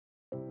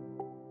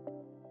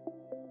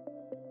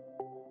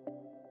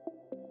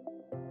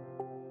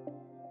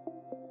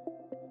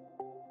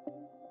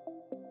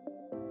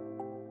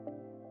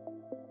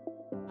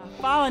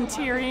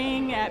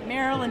Volunteering at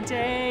Maryland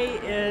Day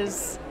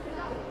is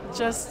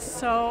just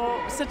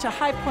such a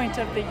high point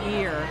of the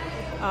year.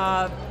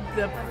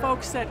 The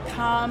folks that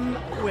come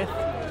with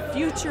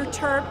future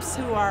Terps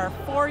who are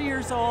 4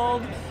 years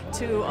old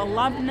to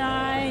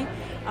alumni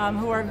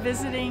who are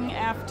visiting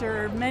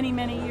after many,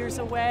 many years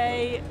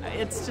away,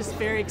 it's just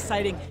very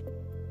exciting.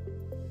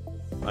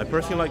 I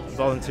personally like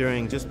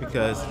volunteering just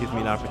because it gives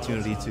me an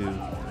opportunity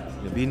to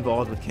be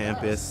involved with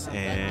campus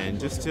and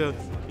just to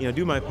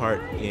do my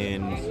part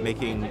in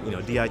making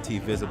DIT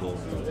visible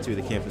to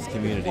the campus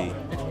community.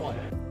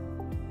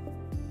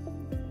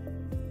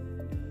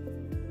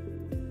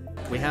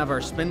 We have our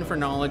Spin for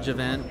Knowledge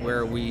event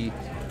where we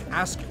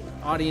ask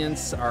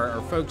audience,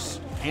 our folks,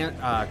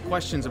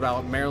 questions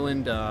about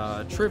Maryland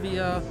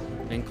trivia.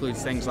 It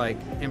includes things like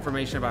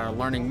information about our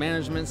learning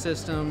management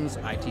systems,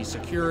 IT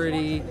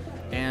security,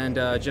 and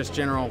just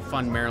general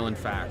fun Maryland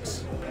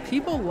facts.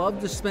 People love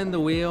to spin the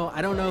wheel.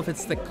 I don't know if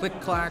it's the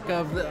click-clack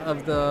of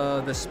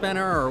the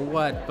spinner or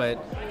what,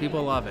 but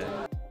people love it.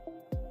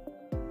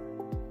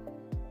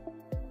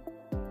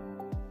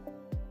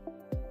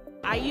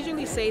 I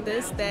usually say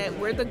this, that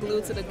we're the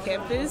glue to the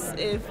campus.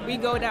 If we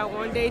go down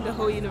one day, the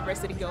whole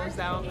university goes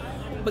down,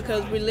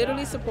 because we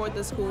literally support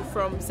the school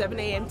from 7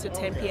 a.m. to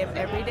 10 p.m.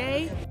 every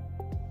day.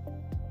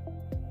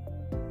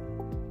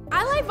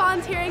 I like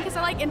volunteering because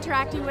I like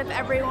interacting with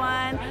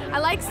everyone. I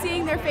like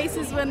seeing their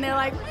faces when they're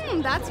like,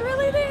 that's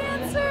really the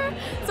answer.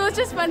 So it's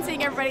just fun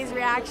seeing everybody's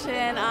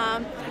reaction.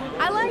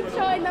 I like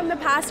showing them the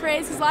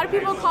passphrase because a lot of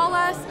people call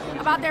us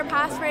about their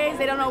passphrase.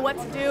 They don't know what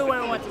to do, don't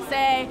know what to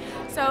say.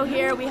 So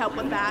here we help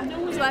with that.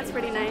 So that's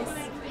pretty nice.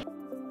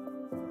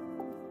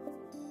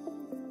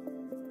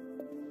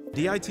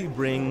 DIT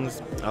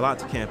brings a lot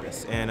to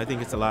campus, and I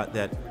think it's a lot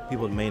that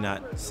people may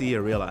not see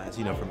or realize,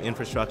 from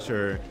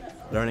infrastructure,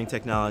 learning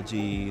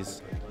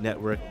technologies,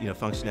 network,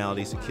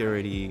 functionality,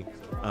 security,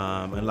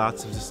 and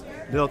lots of just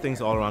little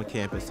things all around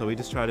campus. So we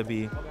just try to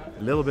be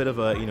a little bit of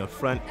a,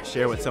 front,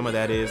 share what some of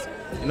that is,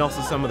 and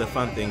also some of the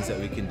fun things that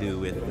we can do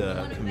with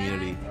the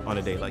community on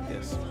a day like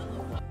this.